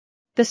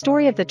The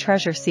Story of the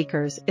Treasure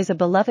Seekers is a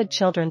beloved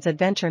children's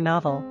adventure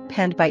novel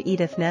penned by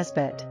Edith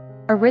Nesbit.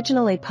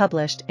 Originally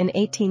published in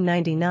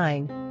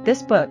 1899,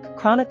 this book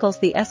chronicles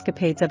the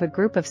escapades of a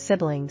group of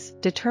siblings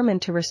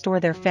determined to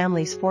restore their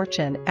family's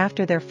fortune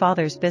after their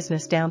father's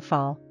business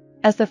downfall.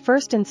 As the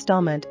first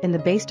installment in the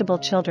Bastable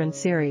children's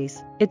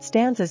series, it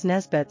stands as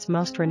Nesbit's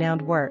most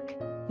renowned work.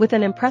 With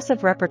an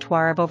impressive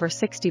repertoire of over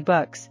 60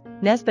 books,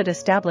 Nesbit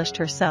established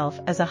herself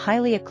as a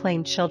highly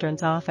acclaimed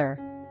children's author.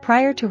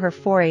 Prior to her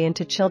foray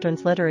into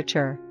children's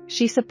literature,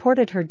 she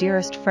supported her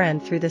dearest friend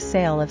through the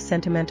sale of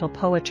sentimental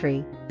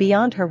poetry.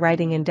 Beyond her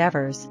writing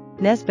endeavors,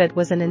 Nesbit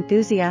was an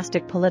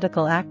enthusiastic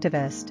political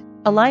activist,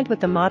 aligned with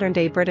the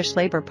modern-day British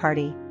Labour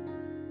Party.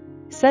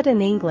 Set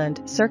in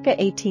England circa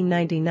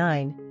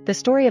 1899, the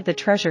story of the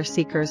treasure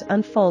seekers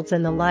unfolds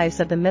in the lives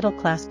of the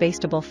middle-class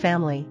Bastable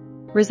family.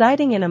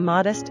 Residing in a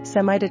modest,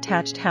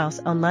 semi-detached house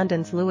on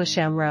London's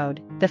Lewisham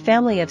Road, the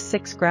family of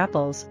 6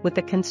 grapples with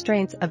the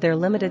constraints of their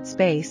limited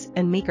space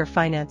and meager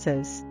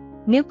finances.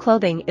 New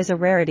clothing is a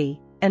rarity,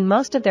 and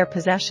most of their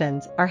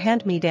possessions are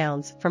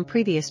hand-me-downs from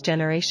previous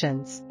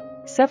generations.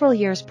 Several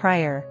years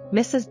prior,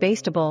 Mrs.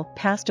 Bastable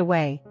passed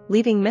away,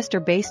 leaving Mr.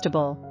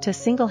 Bastable to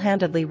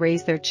single-handedly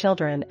raise their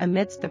children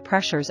amidst the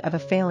pressures of a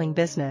failing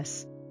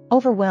business.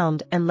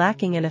 Overwhelmed and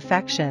lacking in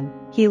affection,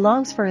 he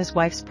longs for his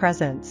wife's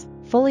presence.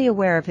 Fully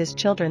aware of his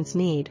children's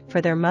need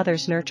for their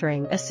mother's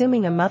nurturing,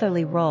 assuming a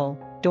motherly role,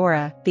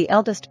 Dora, the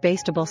eldest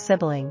Bastable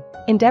sibling,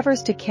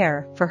 endeavors to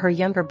care for her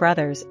younger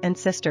brothers and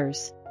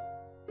sisters.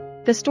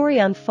 The story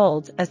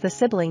unfolds as the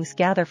siblings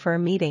gather for a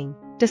meeting,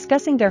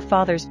 discussing their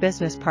father's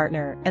business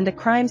partner and the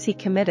crimes he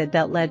committed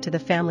that led to the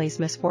family's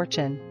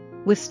misfortune.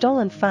 With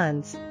stolen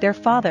funds, their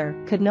father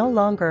could no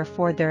longer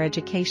afford their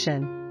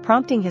education,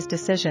 prompting his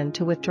decision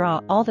to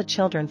withdraw all the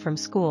children from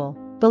school,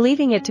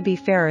 believing it to be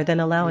fairer than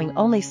allowing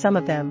only some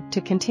of them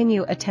to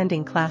continue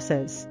attending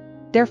classes.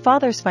 Their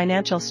father's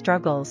financial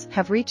struggles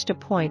have reached a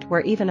point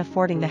where even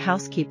affording the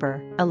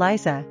housekeeper,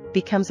 Eliza,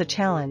 becomes a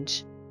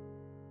challenge.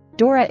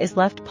 Dora is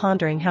left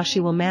pondering how she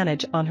will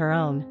manage on her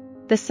own.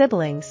 The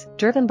siblings,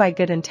 driven by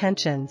good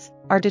intentions,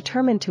 are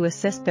determined to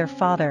assist their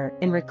father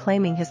in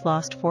reclaiming his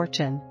lost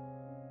fortune.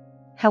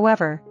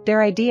 However,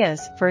 their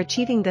ideas for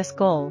achieving this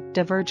goal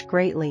diverge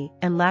greatly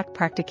and lack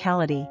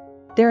practicality.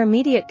 Their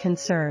immediate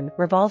concern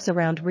revolves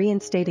around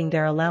reinstating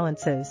their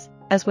allowances,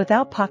 as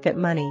without pocket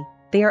money,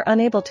 they are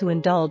unable to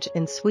indulge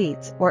in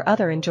sweets or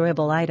other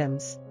enjoyable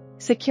items.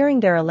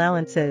 Securing their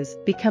allowances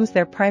becomes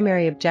their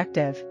primary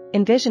objective,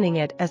 envisioning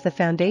it as the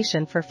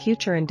foundation for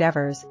future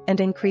endeavors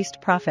and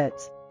increased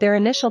profits. Their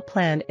initial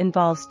plan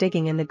involves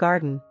digging in the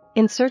garden,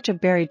 in search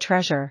of buried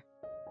treasure.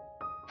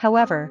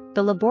 However,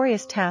 the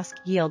laborious task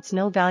yields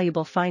no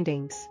valuable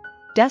findings.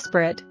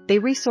 Desperate, they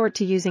resort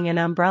to using an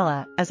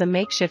umbrella as a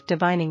makeshift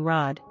divining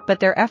rod, but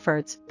their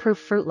efforts prove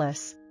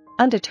fruitless.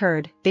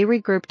 Undeterred, they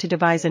regroup to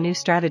devise a new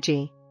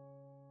strategy.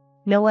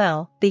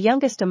 Noël, the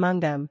youngest among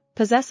them,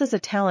 possesses a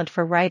talent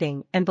for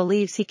writing and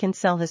believes he can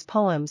sell his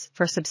poems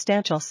for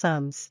substantial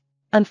sums.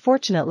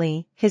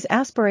 Unfortunately, his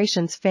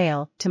aspirations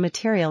fail to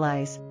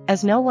materialize,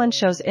 as no one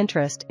shows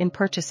interest in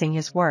purchasing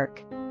his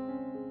work.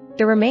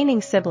 The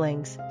remaining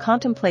siblings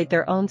contemplate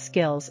their own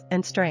skills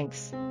and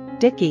strengths.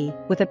 Dicky,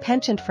 with a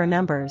penchant for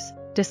numbers,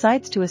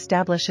 decides to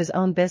establish his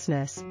own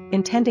business,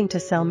 intending to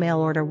sell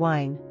mail-order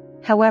wine.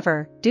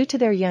 However, due to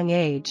their young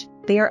age,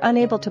 they are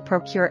unable to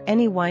procure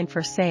any wine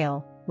for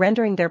sale,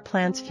 rendering their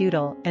plans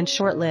futile and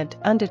short-lived.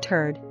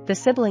 Undeterred, the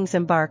siblings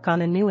embark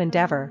on a new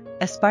endeavor,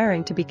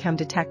 aspiring to become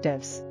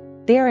detectives.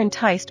 They are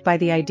enticed by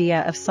the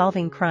idea of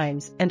solving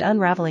crimes and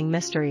unraveling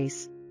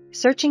mysteries.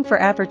 Searching for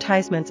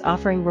advertisements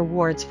offering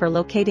rewards for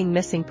locating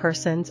missing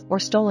persons or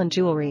stolen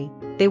jewelry,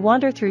 they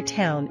wander through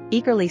town,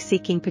 eagerly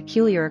seeking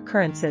peculiar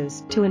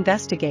occurrences to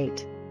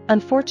investigate.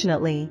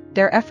 Unfortunately,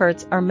 their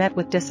efforts are met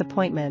with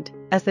disappointment,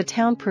 as the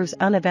town proves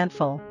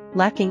uneventful,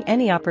 lacking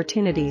any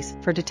opportunities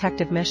for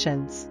detective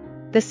missions.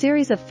 The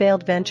series of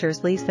failed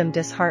ventures leaves them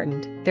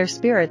disheartened, their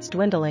spirits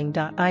dwindling.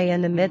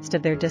 In the midst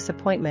of their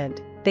disappointment,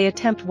 they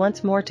attempt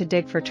once more to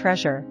dig for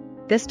treasure,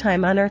 this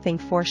time unearthing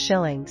 4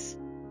 shillings.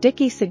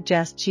 Dicky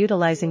suggests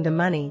utilizing the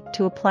money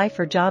to apply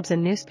for jobs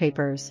in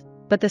newspapers,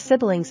 but the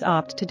siblings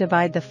opt to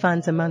divide the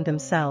funds among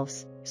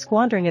themselves,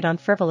 squandering it on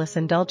frivolous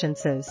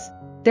indulgences.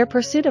 Their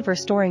pursuit of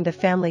restoring the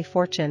family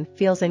fortune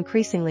feels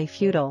increasingly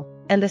futile,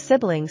 and the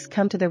siblings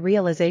come to the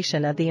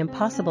realization of the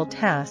impossible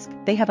task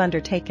they have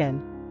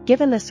undertaken.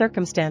 Given the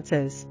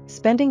circumstances,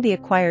 spending the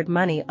acquired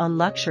money on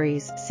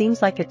luxuries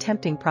seems like a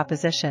tempting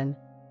proposition.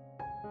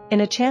 In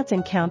a chance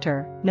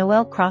encounter,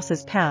 Noël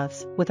crosses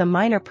paths with a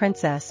minor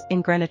princess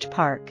in Greenwich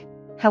Park.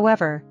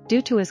 However,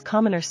 due to his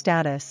commoner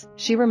status,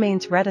 she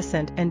remains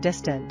reticent and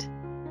distant.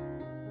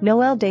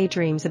 Noël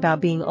daydreams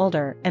about being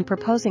older and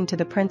proposing to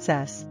the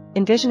princess,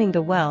 envisioning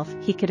the wealth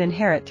he could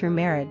inherit through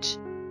marriage.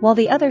 While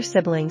the other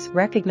siblings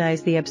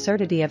recognize the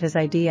absurdity of his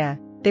idea,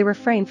 they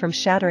refrain from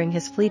shattering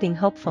his fleeting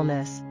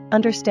hopefulness,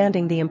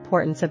 understanding the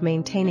importance of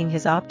maintaining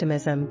his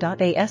optimism.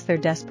 As their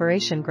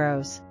desperation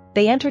grows,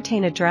 they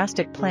entertain a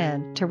drastic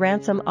plan to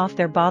ransom off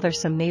their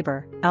bothersome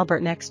neighbor,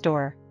 Albert next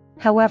door.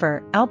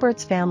 However,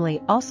 Albert's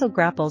family also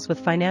grapples with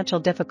financial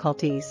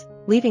difficulties,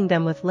 leaving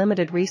them with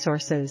limited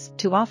resources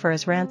to offer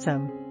as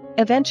ransom.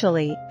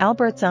 Eventually,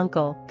 Albert's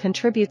uncle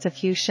contributes a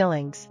few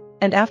shillings,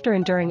 and after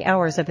enduring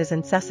hours of his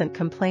incessant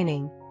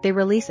complaining, they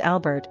release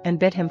Albert and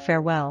bid him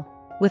farewell.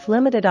 With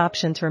limited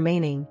options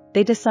remaining,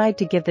 they decide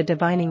to give the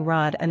divining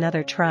rod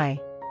another try.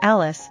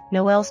 Alice,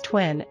 Noël's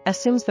twin,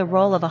 assumes the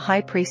role of a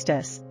high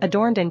priestess,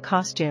 adorned in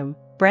costume,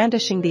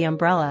 brandishing the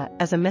umbrella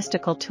as a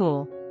mystical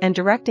tool, and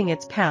directing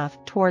its path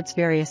towards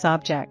various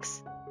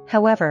objects.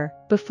 However,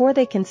 before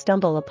they can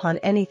stumble upon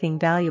anything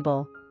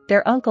valuable,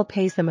 their uncle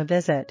pays them a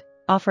visit,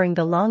 offering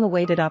the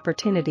long-awaited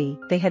opportunity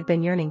they had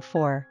been yearning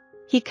for.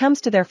 He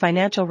comes to their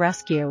financial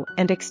rescue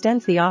and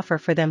extends the offer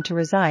for them to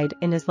reside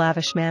in his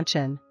lavish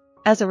mansion.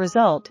 As a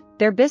result,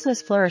 their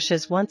business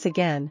flourishes once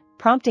again,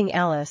 prompting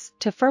Alice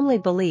to firmly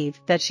believe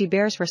that she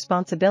bears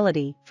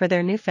responsibility for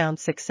their newfound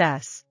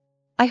success.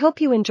 I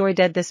hope you enjoyed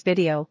this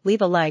video.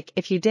 Leave a like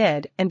if you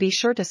did and be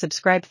sure to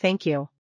subscribe. Thank you.